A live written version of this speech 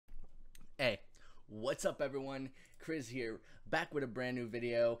What's up everyone, Chris here, back with a brand new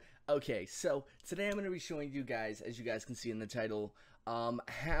video. Okay, so today I'm going to be showing you guys, as you guys can see in the title,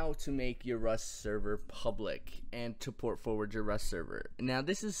 how to make your Rust server public and to port forward your Rust server. Now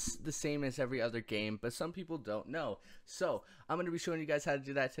this is the same as every other game, but some people don't know. So I'm going to be showing you guys how to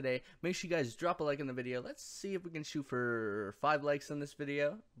do that today. Make sure you guys drop a like in the video. Let's see if we can shoot for 5 likes on this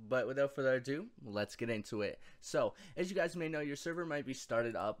video. But without further ado, let's get into it. So as you guys may know, your server might be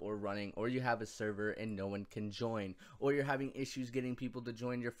started up or running, or you have a server and no one can join, or you're having issues getting people to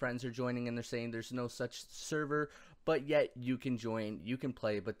join. Your friends are joining and they're saying there's no such server, but yet you can join, you can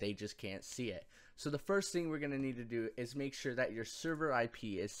play, but they just can't see it. So the first thing we're going to need to do is make sure that your server IP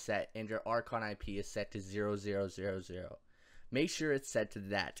is set and your Archon IP is set to 0000. Make sure it's set to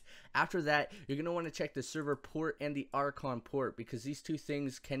that. After that, you're going to want to check the server port and the Archon port, because these two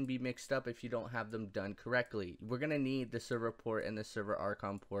things can be mixed up if you don't have them done correctly. We're going to need the server port and the server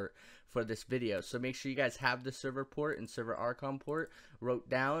Archon port for this video. So make sure you guys have the server port and server Archon port wrote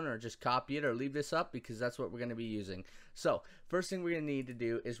down, or just copy it or leave this up, because that's what we're going to be using. So first thing we're going to need to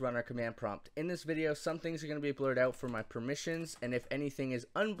do is run our command prompt. In this video, some things are going to be blurred out for my permissions, and if anything is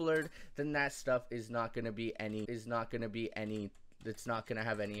unblurred, then that stuff is not going to be it's not going to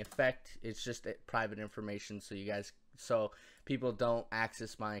have any effect. It's just private information, so people don't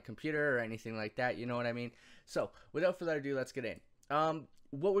access my computer or anything like that, you know what I mean? So without further ado, let's get in.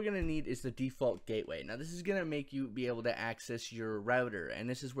 What we're going to need is the default gateway. Now this is going to make you be able to access your router, and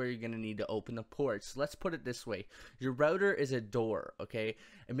this is where you're going to need to open the ports. Let's put it this way. Your router is a door, okay?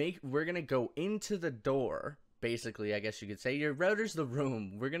 We're going to go into the door. Basically, I guess you could say your router's the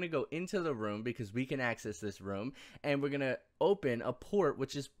room. We're going to go into the room because we can access this room, and we're going to open a port,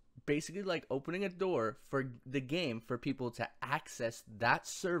 which is basically like opening a door for the game for people to access that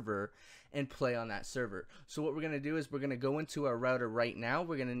server and play on that server. So what we're going to do is we're going to go into our router right now.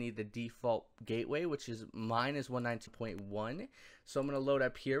 We're going to need the default gateway, which is mine is 192.1. So I'm going to load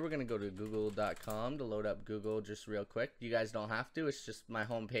up here. We're going to go to google.com to load up Google just real quick. You guys don't have to. It's just my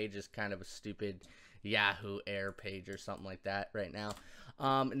home page is kind of a stupid Yahoo Air page or something like that right now.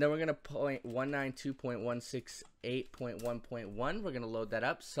 And then we're going to point 192.168.1.1. We're going to load that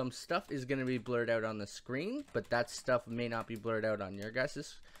up. Some stuff is going to be blurred out on the screen, but that stuff may not be blurred out on your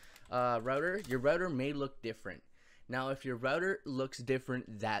guys' router. Your router may look different. Now, if your router looks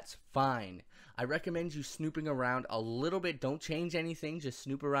different, that's fine. I recommend you snooping around a little bit. Don't change anything. Just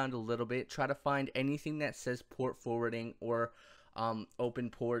snoop around a little bit. Try to find anything that says port forwarding or open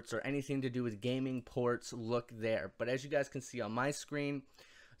ports or anything to do with gaming ports. Look there. But as you guys can see on my screen,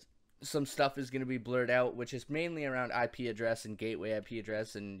 some stuff is going to be blurred out, which is mainly around IP address and gateway IP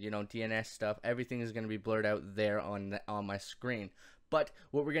address and, you know, DNS stuff. Everything is going to be blurred out there on my screen. But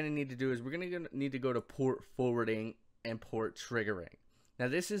what we're going to need to do is we're going to need to go to port forwarding and port triggering. Now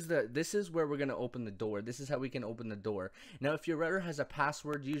this is where we're going to open the door. This is how we can open the door. Now if your router has a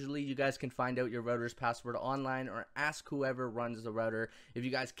password, usually you guys can find out your router's password online or ask whoever runs the router. If you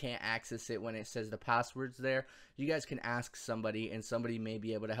guys can't access it when it says the password's there, you guys can ask somebody, and somebody may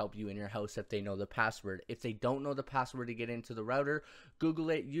be able to help you in your house if they know the password. If they don't know the password to get into the router, Google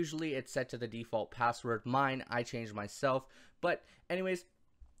it. Usually it's set to the default password. Mine, I changed myself. But anyways,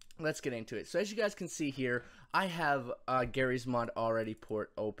 let's get into it. So as you guys can see here, I have Gary's Mod already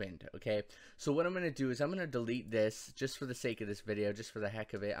port opened, okay? So what I'm going to do is I'm going to delete this just for the sake of this video, just for the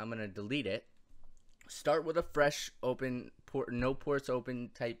heck of it. I'm going to delete it. Start with a fresh open port, no ports open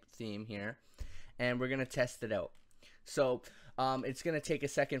type theme here, and we're going to test it out. So it's going to take a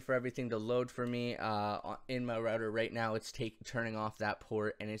second for everything to load for me in my router. Right now it's turning off that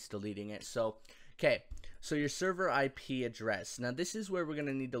port and it's deleting it. So okay, so your server IP address. Now this is where we're going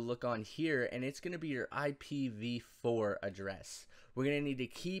to need to look on here, and it's going to be your IPv4 address. We're going to need to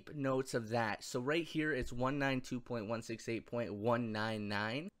keep notes of that. So right here it's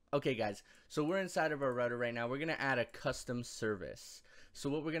 192.168.199. Okay guys, so we're inside of our router right now. We're going to add a custom service. So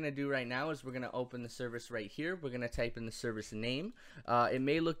what we're going to do right now is we're going to open the service right here. We're going to type in the service name. It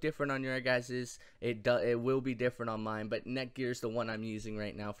may look different on your guys's. It will be different on mine, but Netgear is the one I'm using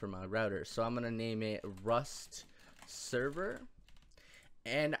right now for my router. So I'm going to name it Rust Server.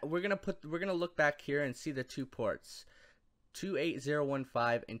 And we're going to look back here and see the two ports,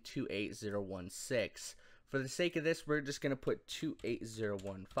 28015 and 28016. For the sake of this, we're just going to put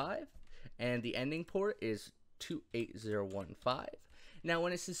 28015, and the ending port is 28015. Now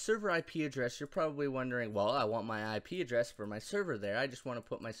when it says server IP address, you're probably wondering, well, I want my IP address for my server there. I just want to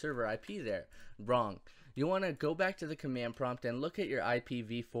put my server IP there. Wrong. You want to go back to the command prompt and look at your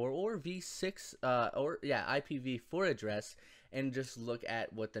IPv4 or V6 IPv4 address, and just look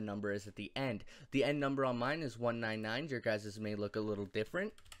at what the number is at the end. The end number on mine is 199. Your guys's may look a little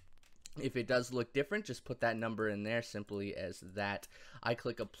different. If it does look different, just put that number in there, simply as that. I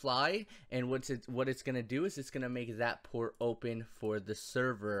click apply, and what it's going to do is it's going to make that port open for the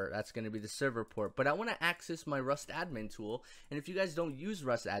server. That's going to be the server port. But I want to access my Rust admin tool, and if you guys don't use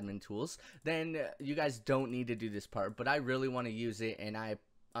Rust admin tools, then you guys don't need to do this part. But I really want to use it, and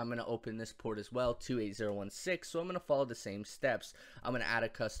I'm going to open this port as well, 28016. So I'm going to follow the same steps. I'm going to add a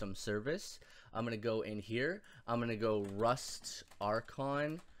custom service. I'm going to go in here. I'm going to go Rust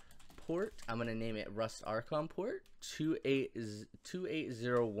Archon port. I'm going to name it Rust Archon port.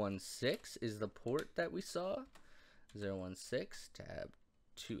 28016 is the port that we saw. 016 tab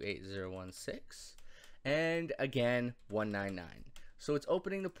 28016. And again, 199. So it's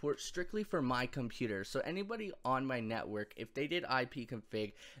opening the port strictly for my computer. So anybody on my network, if they did IP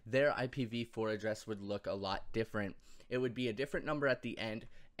config, their IPv4 address would look a lot different. It would be a different number at the end.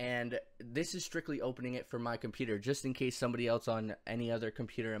 And this is strictly opening it for my computer, just in case somebody else on any other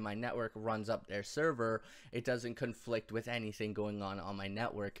computer in my network runs up their server. It doesn't conflict with anything going on my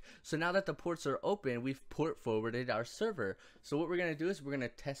network. So now that the ports are open, we've port forwarded our server. So what we're going to do is we're going to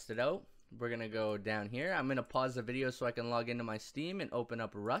test it out. We're going to go down here. I'm going to pause the video so I can log into my Steam and open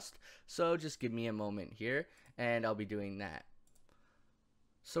up Rust. So just give me a moment here, and I'll be doing that.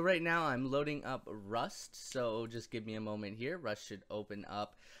 So right now I'm loading up Rust, so just give me a moment here. Rust should open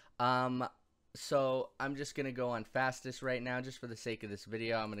up. So I'm just going to go on fastest right now, just for the sake of this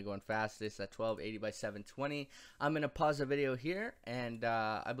video. I'm going to go on fastest at 1280 by 720. I'm going to pause the video here, and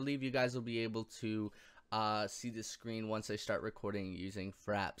I believe you guys will be able to see the screen once I start recording using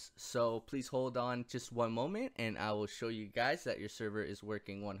Fraps. So please hold on just one moment, and I will show you guys that your server is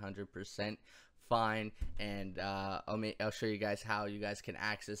working 100% fine, and I'll show you guys how you guys can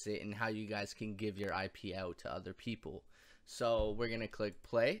access it and how you guys can give your IP out to other people. So we're gonna click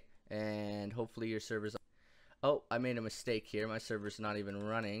play, and hopefully your server's. Oh, I made a mistake here. My server's not even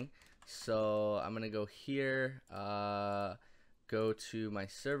running. So I'm gonna go here, go to my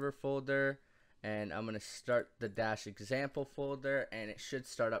server folder, and I'm gonna start the dash example folder, and it should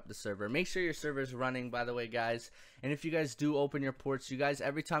start up the server. Make sure your server is running, by the way, guys. And if you guys do open your ports, you guys,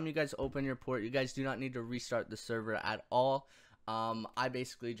 every time you guys open your port, you guys do not need to restart the server at all. I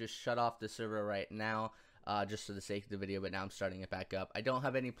basically just shut off the server right now, just for the sake of the video, but now I'm starting it back up. I don't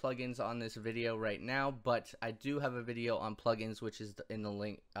have any plugins on this video right now, but I do have a video on plugins, which is in the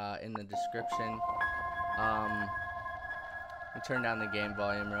link in the description. Let me turn down the game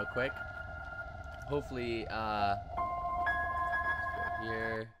volume real quick. Hopefully, let's go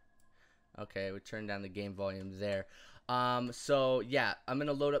here. Okay, we turned down the game volume there. So yeah, I'm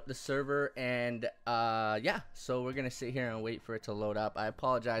gonna load up the server, and yeah, so we're gonna sit here and wait for it to load up. I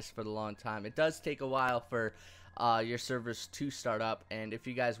apologize for the long time. It does take a while for your servers to start up, and if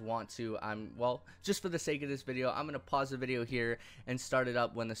you guys want to, well, just for the sake of this video, I'm gonna pause the video here and start it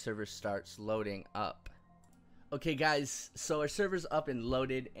up when the server starts loading up. Okay guys, so our server's up and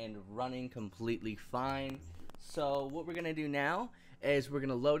loaded and running completely fine. So what we're gonna do now is we're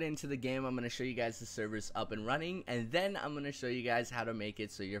gonna load into the game. I'm gonna show you guys the server's up and running, and then I'm gonna show you guys how to make it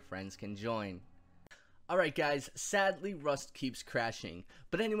so your friends can join. Alright guys, sadly Rust keeps crashing,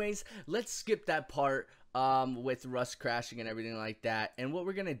 but anyways, let's skip that part with Rust crashing and everything like that. And what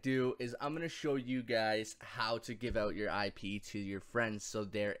we're gonna do is I'm gonna show you guys how to give out your IP to your friends so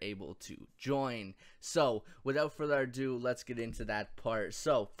they're able to join. So without further ado, let's get into that part.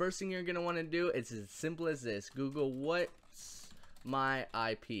 So first thing you're gonna want to do is as simple as this: Google what's my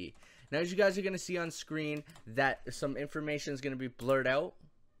IP. Now as you guys are gonna see on screen that some information is gonna be blurred out.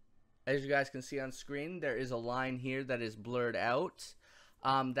 As you guys can see on screen, there is a line here that is blurred out.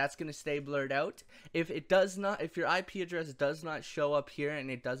 That's going to stay blurred out. If your IP address does not show up here and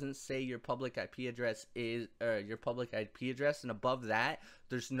it doesn't say your public IP address is, your public IP address, and above that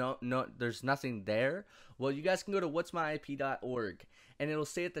there's there's nothing there, well, you guys can go to whatsmyip.org, and it'll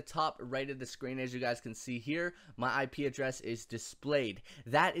say at the top right of the screen, as you guys can see here, my IP address is displayed.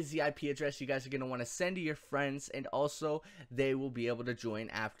 That is the IP address you guys are going to want to send to your friends, and also they will be able to join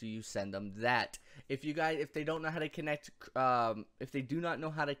after you send them that. If they don't know how to connect, if they do not know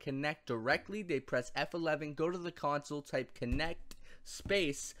how to connect directly, they press F11, go to the console, type connect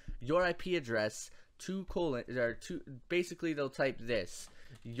space your IP address basically they'll type this,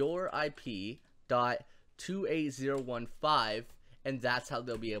 your IP dot 28015, and that's how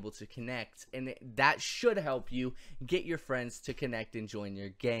they'll be able to connect, and that should help you get your friends to connect and join your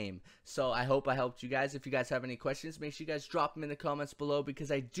game. So I hope I helped you guys. If you guys have any questions, make sure you guys drop them in the comments below,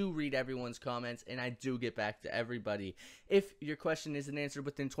 because I do read everyone's comments and I do get back to everybody. If your question isn't answered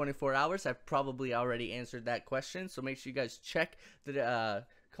within 24 hours, I've probably already answered that question, so make sure you guys check the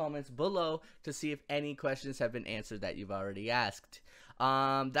comments below to see if any questions have been answered that you've already asked.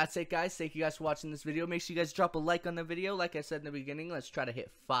 That's it, guys. Thank you guys for watching this video. Make sure you guys drop a like on the video. Like I said in the beginning, let's try to hit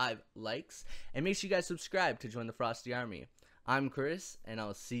 5 likes. And make sure you guys subscribe to join the Frosty Army. I'm Chris, and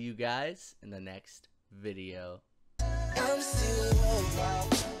I'll see you guys in the next video. I'm still